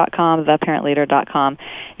 mominchief.com, theparentleader.com.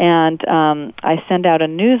 And I send out a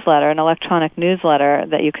newsletter, an electronic newsletter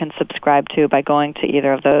that you can subscribe to by going to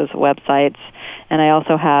either of those websites. And I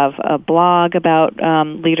also have a blog about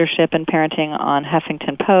leadership and parenting on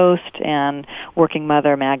Huffington Post and Working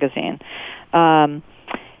Mother magazine.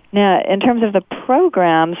 Now, in terms of the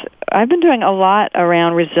programs, I've been doing a lot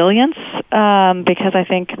around resilience because I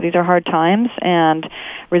think these are hard times, and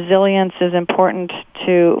resilience is important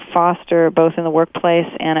to foster both in the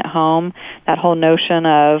workplace and at home. That whole notion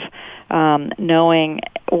of knowing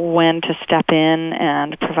when to step in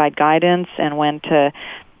and provide guidance and when to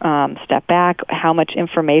step back, how much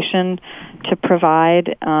information to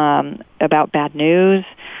provide about bad news,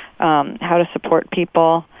 how to support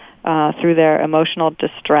people through their emotional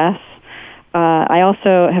distress. I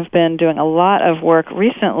also have been doing a lot of work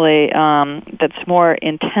recently that's more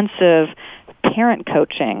intensive parent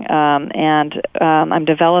coaching, and I'm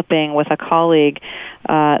developing with a colleague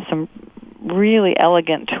some really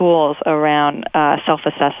elegant tools around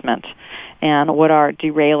self-assessment and what our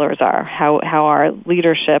derailers are, how our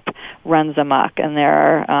leadership runs amok. And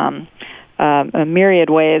there are a myriad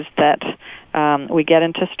ways that we get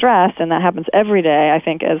into stress, and that happens every day, I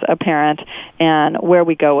think, as a parent, and where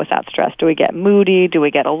we go with that stress. Do we get moody? Do we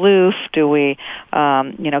get aloof? Do we,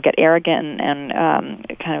 get arrogant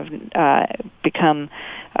and kind of become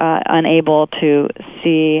unable to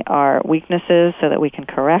see our weaknesses so that we can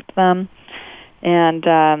correct them?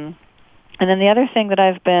 And then the other thing that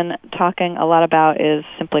I've been talking a lot about is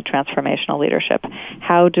simply transformational leadership.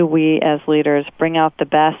 How do we as leaders bring out the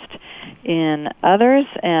best in others?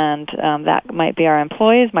 And that might be our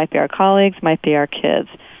employees, might be our colleagues, might be our kids.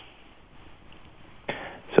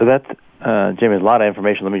 So that, Jamie, is a lot of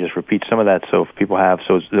information. Let me just repeat some of that so if people have.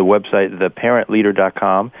 So it's the website,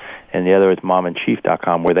 theparentleader.com, and the other is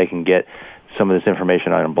momandchief.com, where they can get some of this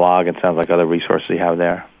information on a blog, and sounds like other resources you have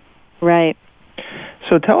there. Right.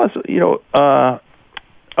 So tell us,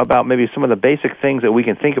 about maybe some of the basic things that we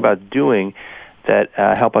can think about doing that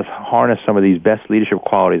help us harness some of these best leadership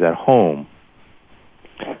qualities at home.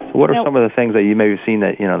 So what are some of the things that you may have seen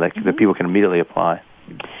that that people can immediately apply?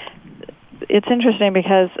 It's interesting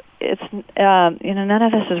because it's none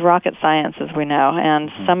of this is rocket science, as we know, and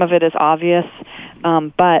some of it is obvious,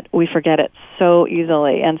 but we forget it so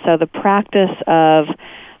easily. And so the practice of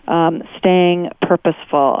staying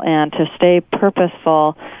purposeful, and to stay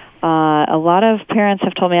purposeful, a lot of parents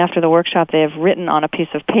have told me after the workshop they have written on a piece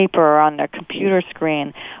of paper or on their computer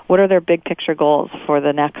screen what are their big picture goals for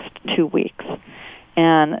the next 2 weeks.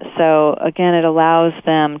 And so, again, it allows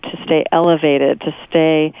them to stay elevated, to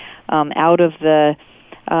stay out of the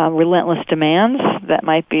relentless demands that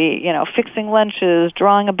might be, fixing lunches,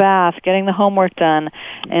 drawing a bath, getting the homework done,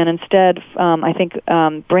 and instead, I think,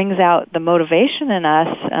 brings out the motivation in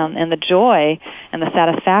us and the joy and the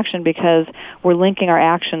satisfaction because we're linking our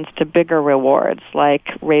actions to bigger rewards, like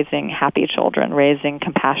raising happy children, raising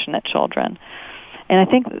compassionate children. And I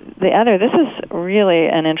think this is really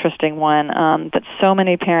an interesting one that so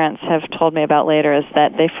many parents have told me about later, is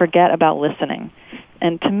that they forget about listening.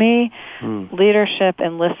 And to me, leadership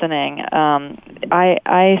and listening, and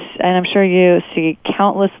I'm sure you see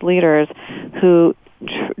countless leaders who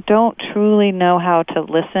don't truly know how to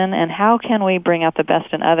listen. And how can we bring out the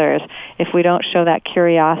best in others if we don't show that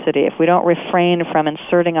curiosity, if we don't refrain from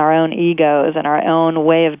inserting our own egos and our own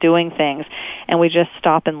way of doing things, and we just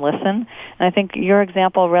stop and listen? And I think your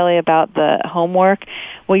example really about the homework,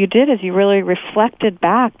 what you did is you really reflected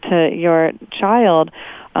back to your child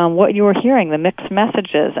what you were hearing, the mixed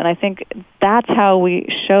messages. And I think that's how we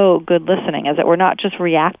show good listening, is that we're not just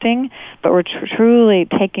reacting, but we're truly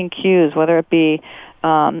taking cues, whether it be,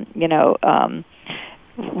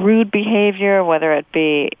 rude behavior, whether it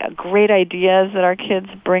be great ideas that our kids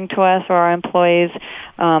bring to us or our employees.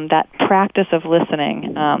 That practice of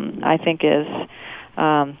listening, I think, is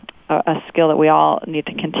a skill that we all need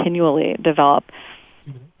to continually develop.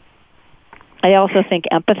 I also think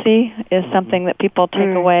empathy is something that people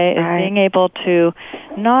take away, is being able to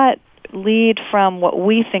not lead from what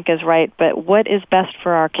we think is right, but what is best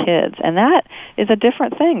for our kids. And that is a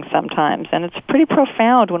different thing sometimes. And it's pretty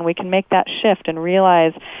profound when we can make that shift and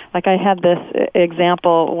realize, like I had this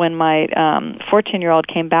example when my 14-year-old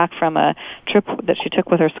came back from a trip that she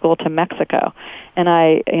took with her school to Mexico.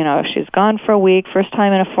 And she's gone for a week, first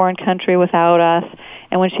time in a foreign country without us.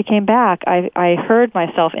 And when she came back, I heard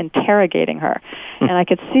myself interrogating her. And I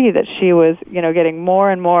could see that she was, getting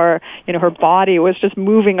more and more, her body was just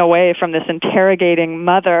moving away from this interrogating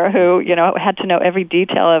mother who, had to know every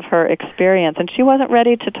detail of her experience. And she wasn't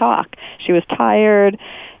ready to talk. She was tired.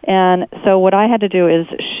 And so what I had to do is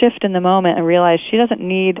shift in the moment and realize she doesn't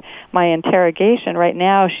need my interrogation right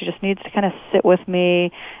now. She just needs to kind of sit with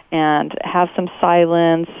me and have some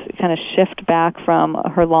silence, kind of shift back from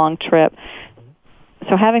her long trip.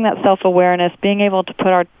 So having that self-awareness, being able to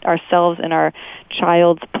put ourselves in our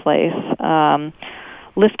child's place,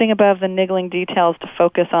 lifting above the niggling details to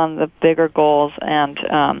focus on the bigger goals, and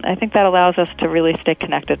I think that allows us to really stay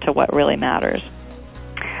connected to what really matters.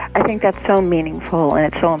 I think that's so meaningful,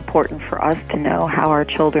 and it's so important for us to know how our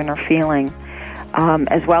children are feeling,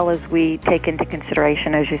 as well as we take into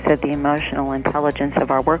consideration, as you said, the emotional intelligence of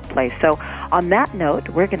our workplace. So on that note,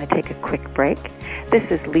 we're going to take a quick break. This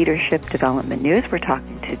is Leadership Development News. We're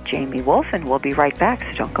talking to Jamie Woolf, and we'll be right back,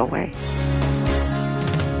 so don't go away.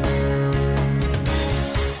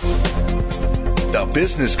 The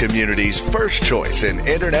business community's first choice in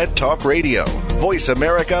Internet Talk Radio. Voice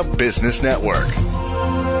America Business Network.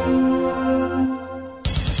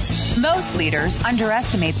 Most leaders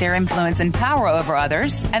underestimate their influence and power over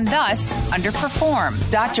others and thus underperform.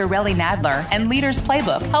 Dr. Relly Nadler and Leaders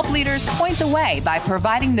Playbook help leaders point the way by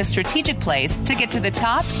providing the strategic plays to get to the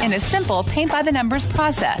top in a simple paint-by-the-numbers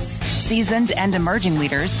process. Seasoned and emerging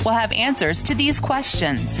leaders will have answers to these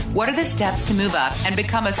questions. What are the steps to move up and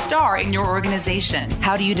become a star in your organization?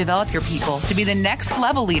 How do you develop your people to be the next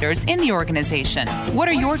level leaders in the organization? What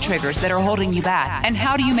are your triggers that are holding you back, and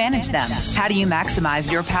how do you manage them? How do you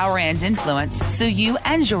maximize your power and influence so you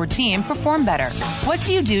and your team perform better? What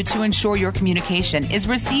do you do to ensure your communication is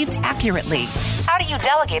received accurately? How do you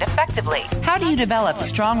delegate effectively? How do you develop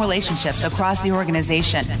strong relationships across the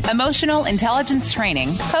organization? Emotional intelligence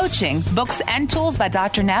training, coaching, books, and tools by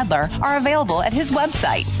Dr. Nadler are available at his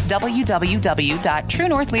website,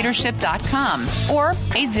 www.truenorthleadership.com or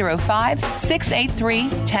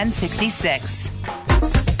 805-683-1066.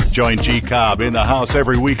 Join G. Cobb in the house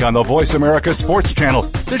every week on the Voice America Sports Channel.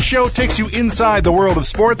 This show takes you inside the world of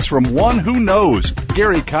sports from one who knows.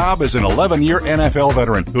 Gary Cobb is an 11-year NFL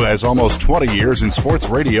veteran who has almost 20 years in sports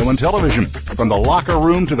radio and television. From the locker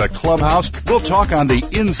room to the clubhouse, we'll talk on the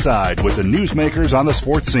inside with the newsmakers on the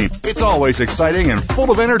sports scene. It's always exciting and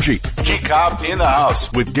full of energy. G. Cobb in the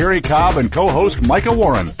house with Gary Cobb and co-host Micah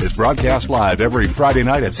Warren is broadcast live every Friday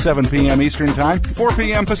night at 7 p.m. Eastern Time, 4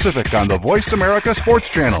 p.m. Pacific on the Voice America Sports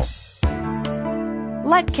Channel.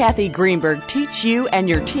 Let Kathy Greenberg teach you and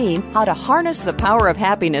your team how to harness the power of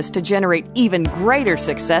happiness to generate even greater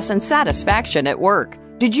success and satisfaction at work.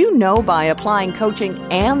 Did you know by applying coaching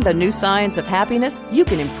and the new science of happiness, you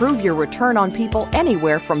can improve your return on people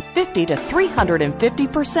anywhere from 50 to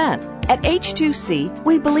 350%? At H2C,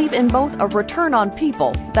 we believe in both a return on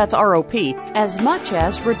people, that's ROP, as much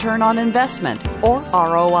as return on investment, or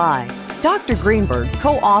ROI. Dr. Greenberg,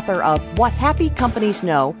 co-author of What Happy Companies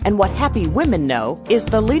Know and What Happy Women Know, is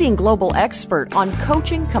the leading global expert on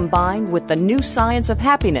coaching combined with the new science of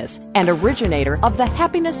happiness and originator of the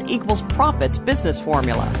Happiness Equals Profits business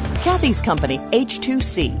formula. Kathy's company,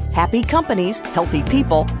 H2C, Happy Companies, Healthy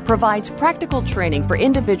People, provides practical training for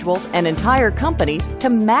individuals and entire companies to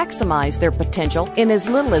maximize their potential in as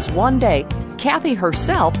little as 1 day. Kathy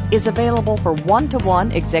herself is available for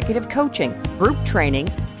one-to-one executive coaching, group training,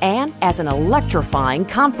 and as an electrifying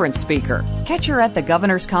conference speaker. Catch her at the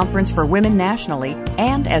Governor's Conference for Women nationally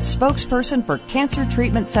and as spokesperson for Cancer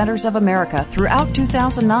Treatment Centers of America throughout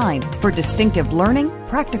 2009 for distinctive learning,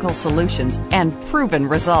 practical solutions, and proven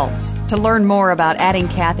results. To learn more about adding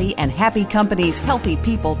Kathy and Happy Companies' Healthy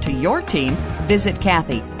People to your team, visit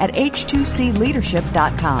Kathy at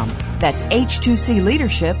h2cleadership.com. That's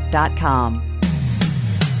h2cleadership.com.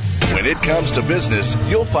 When it comes to business,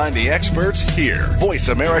 you'll find the experts here. Voice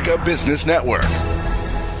America Business Network.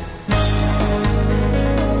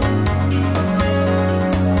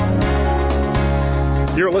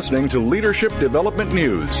 You're listening to Leadership Development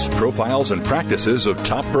News, profiles and practices of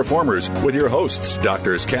top performers with your hosts,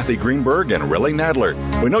 Drs. Kathy Greenberg and Relly Nadler.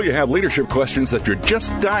 We know you have leadership questions that you're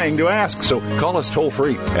just dying to ask, so call us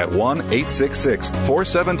toll-free at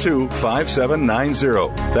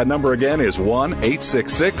 1-866-472-5790. That number again is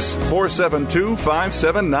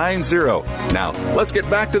 1-866-472-5790. Now, let's get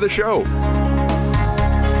back to the show.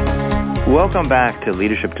 Welcome back to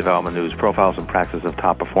Leadership Development News, profiles and practices of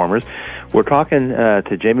top performers. We're talking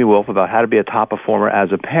to Jamie Woolf about how to be a top performer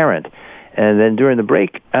as a parent. And then during the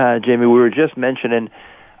break, Jamie, we were just mentioning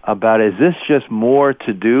about, is this just more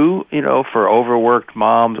to do, for overworked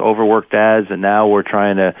moms, overworked dads, and now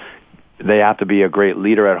they have to be a great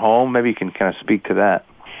leader at home? Maybe you can kind of speak to that.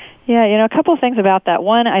 Yeah, a couple of things about that.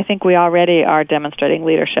 One, I think we already are demonstrating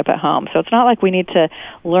leadership at home. So it's not like we need to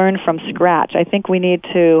learn from scratch. I think we need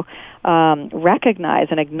to recognize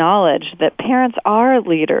and acknowledge that parents are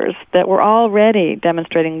leaders, that we're already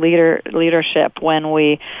demonstrating leadership when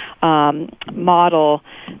we model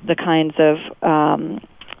the kinds of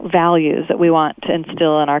values that we want to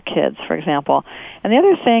instill in our kids, for example. And the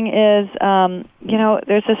other thing is,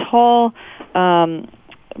 there's this whole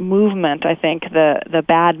movement, I think, the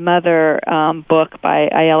Bad Mother book by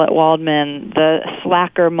Ayelet Waldman, the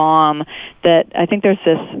slacker mom, that I think there's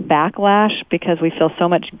this backlash because we feel so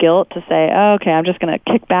much guilt to say, oh, okay, I'm just going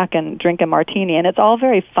to kick back and drink a martini. And it's all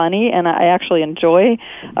very funny, and I actually enjoy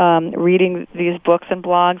reading these books and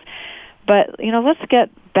blogs. But, let's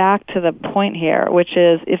get back to the point here, which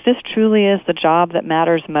is if this truly is the job that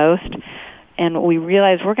matters most, we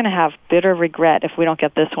realize we're going to have bitter regret if we don't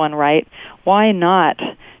get this one right, why not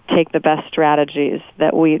take the best strategies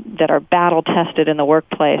that are battle tested in the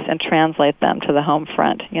workplace and translate them to the home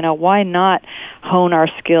front? Why not hone our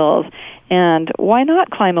skills? And why not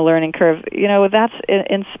climb a learning curve? That's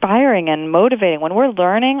inspiring and motivating. When we're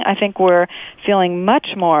learning, I think we're feeling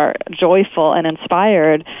much more joyful and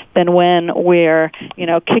inspired than when we're,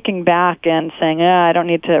 kicking back and saying, I don't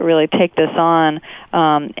need to really take this on,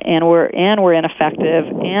 and we're ineffective,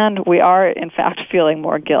 and we are, in fact, feeling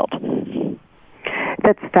more guilt.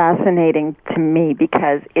 That's fascinating to me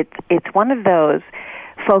because it's one of those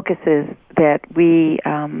focuses that we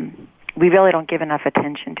really don't give enough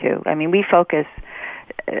attention to. I mean, we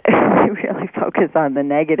really focus on the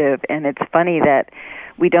negative, and it's funny that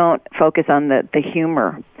we don't focus on the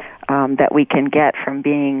humor that we can get from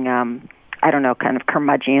being, kind of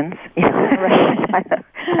curmudgeons.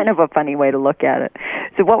 Kind of a funny way to look at it.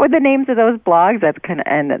 So what were the names of those blogs?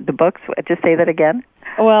 And the books? Just say that again.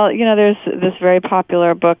 Well, there's this very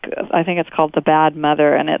popular book, I think it's called The Bad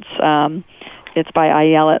Mother, and it's by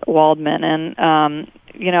Ayelet Waldman, and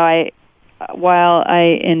while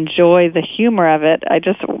I enjoy the humor of it,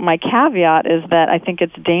 my caveat is that I think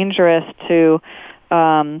it's dangerous to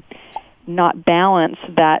not balance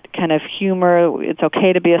that kind of humor. It's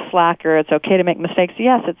okay to be a slacker. It's okay to make mistakes.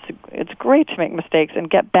 Yes, it's great to make mistakes and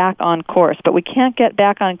get back on course, but we can't get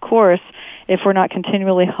back on course if we're not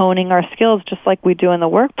continually honing our skills, just like we do in the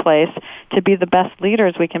workplace, to be the best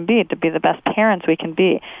leaders we can be, to be the best parents we can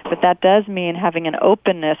be. But that does mean having an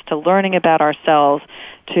openness to learning about ourselves,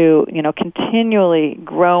 to continually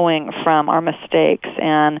growing from our mistakes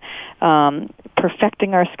and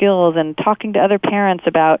perfecting our skills and talking to other parents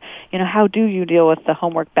about how do you deal with the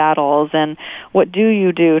homework battles and what do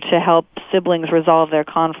you do to help siblings resolve their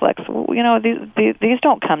conflicts. These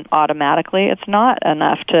don't come automatically. It's not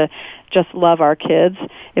enough to just love our kids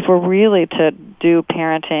if we're really to do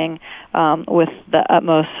parenting with the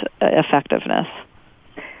utmost effectiveness.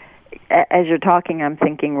 As you're talking, I'm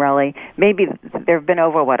thinking, really, maybe there have been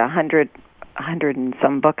over 100 and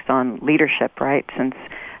some books on leadership, right? Since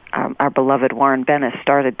our beloved Warren Bennis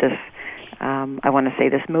started this, I want to say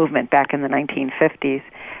this movement back in the 1950s,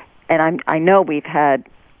 and I know we've had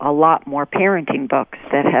a lot more parenting books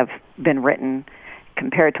that have been written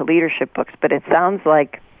compared to leadership books, but it sounds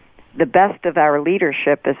like the best of our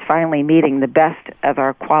leadership is finally meeting the best of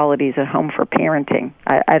our qualities at home for parenting.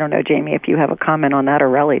 I don't know, Jamie, if you have a comment on that, or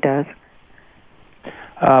Relly does.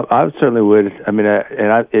 I certainly would. I mean,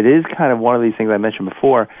 it is kind of one of these things I mentioned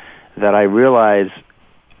before that I realize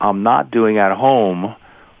I'm not doing at home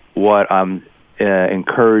what I'm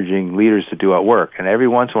encouraging leaders to do at work. And every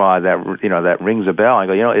once in a while, that rings a bell. I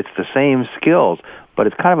go, it's the same skills, but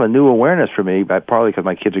it's kind of a new awareness for me. But probably because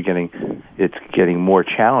my kids are getting more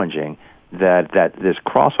challenging. That this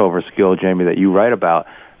crossover skill, Jamie, that you write about,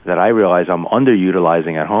 that I realize I'm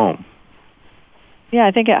underutilizing at home. Yeah,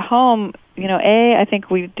 I think at home, I think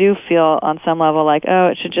we do feel on some level like,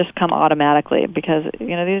 it should just come automatically because,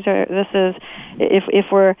 if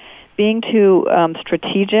we're being too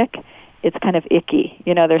strategic, it's kind of icky.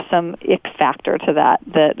 There's some ick factor to that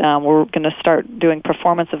we're going to start doing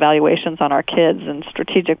performance evaluations on our kids and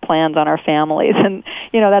strategic plans on our families. And,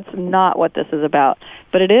 that's not what this is about.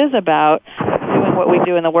 But it is about doing what we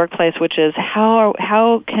do in the workplace, which is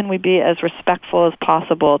how can we be as respectful as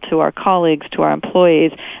possible to our colleagues, to our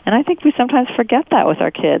employees. And I think we sometimes forget that with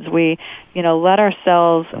our kids. We, let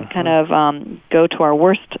ourselves kind of go to our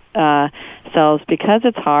worst selves because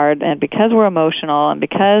it's hard and because we're emotional and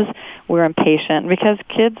because we're impatient, because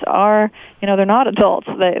kids are, they're not adults.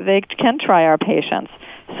 They can try our patience.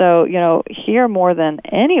 So, here more than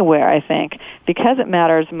anywhere, I think, because it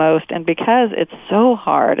matters most and because it's so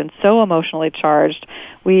hard and so emotionally charged,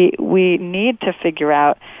 we need to figure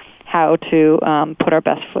out how to put our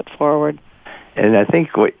best foot forward. And I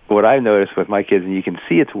think what I've noticed with my kids, and you can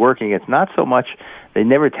see it's working, it's not so much, they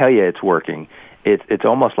never tell you it's working. It's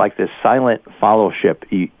almost like this silent fellowship.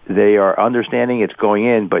 They are understanding it's going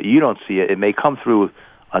in, but you don't see it. It may come through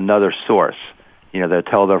another source. They'll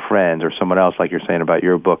tell their friends or someone else, like you're saying about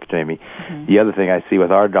your book, Jamie. Mm-hmm. The other thing I see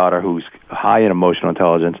with our daughter, who's high in emotional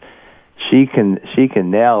intelligence, she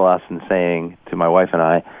can nail us in saying to my wife and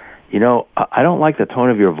I don't like the tone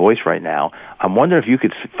of your voice right now. I'm wondering if you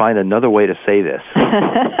could find another way to say this.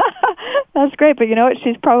 That's great, but you know what?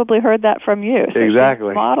 She's probably heard that from you. So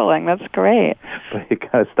exactly. She's modeling. That's great. But it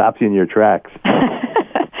kind of stops you in your tracks.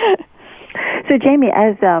 So, Jamie,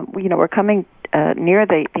 as we're coming near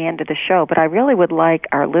the end of the show, but I really would like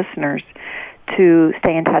our listeners to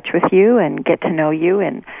stay in touch with you and get to know you.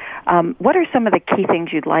 And what are some of the key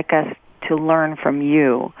things you'd like us to learn from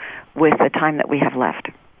you with the time that we have left?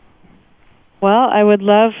 Well, I would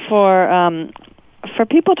love for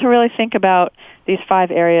people to really think about these 5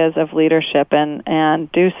 areas of leadership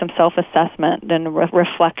and do some self-assessment and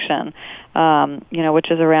reflection,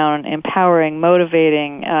 which is around empowering,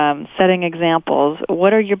 motivating, setting examples.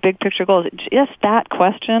 What are your big picture goals? Just that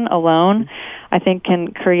question alone, I think,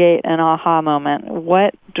 can create an aha moment.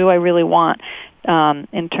 What do I really want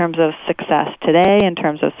in terms of success today, in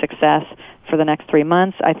terms of success for the next 3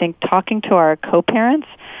 months? I think talking to our co-parents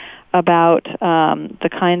about the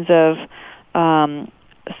kinds of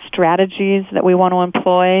strategies that we want to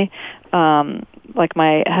employ. Like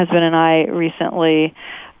my husband and I recently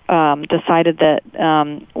decided that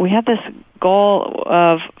we have this goal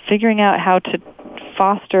of figuring out how to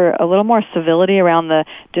foster a little more civility around the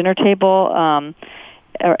dinner table, a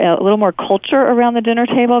little more culture around the dinner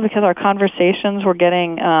table, because our conversations were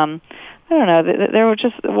getting I don't know, there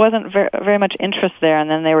wasn't very much interest there, and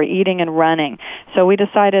then they were eating and running. So we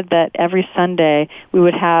decided that every Sunday we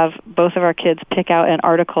would have both of our kids pick out an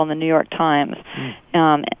article in the New York Times.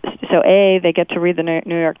 So A, they get to read the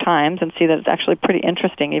New York Times and see that it's actually pretty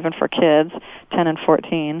interesting, even for kids, 10 and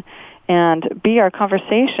 14. And B, our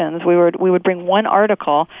conversations, we would bring one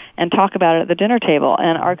article and talk about it at the dinner table.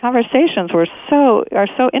 And our conversations are so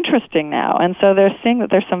interesting now. And so they're seeing that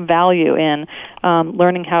there's some value in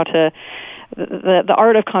learning how to. The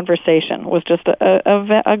art of conversation was just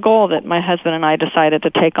a goal that my husband and I decided to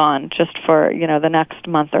take on just for the next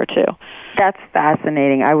month or two. That's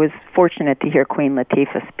fascinating. I was fortunate to hear Queen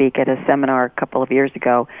Latifah speak at a seminar a couple of years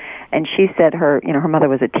ago, and she said her mother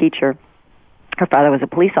was a teacher. Her father was a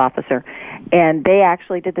police officer, and they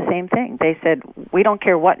actually did the same thing. They said, we don't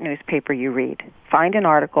care what newspaper you read. Find an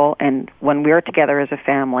article, and when we're together as a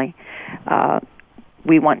family,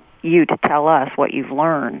 we want you to tell us what you've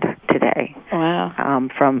learned today. Wow.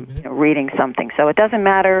 From reading something. So it doesn't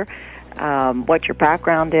matter what your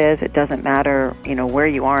background is. It doesn't matter, where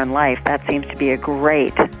you are in life. That seems to be a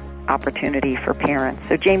great opportunity for parents.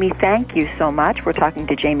 So, Jamie, thank you so much. We're talking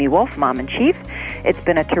to Jamie Woolf, Mom in Chief. It's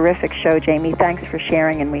been a terrific show, Jamie. Thanks for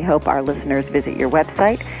sharing, and we hope our listeners visit your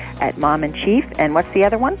website at Mom in Chief. And what's the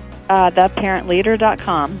other one?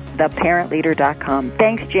 TheParentLeader.com. TheParentLeader.com.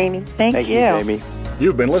 Thanks, Jamie. Thank you, Jamie.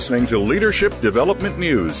 You've been listening to Leadership Development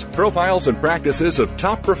News, profiles and practices of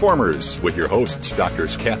top performers, with your hosts,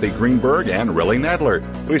 Drs. Kathy Greenberg and Relly Nadler.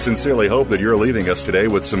 We sincerely hope that you're leaving us today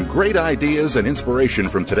with some great ideas and inspiration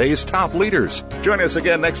from today's top leaders. Join us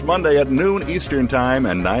again next Monday at noon Eastern Time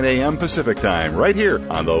and 9 a.m. Pacific Time, right here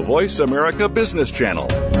on the Voice America Business Channel.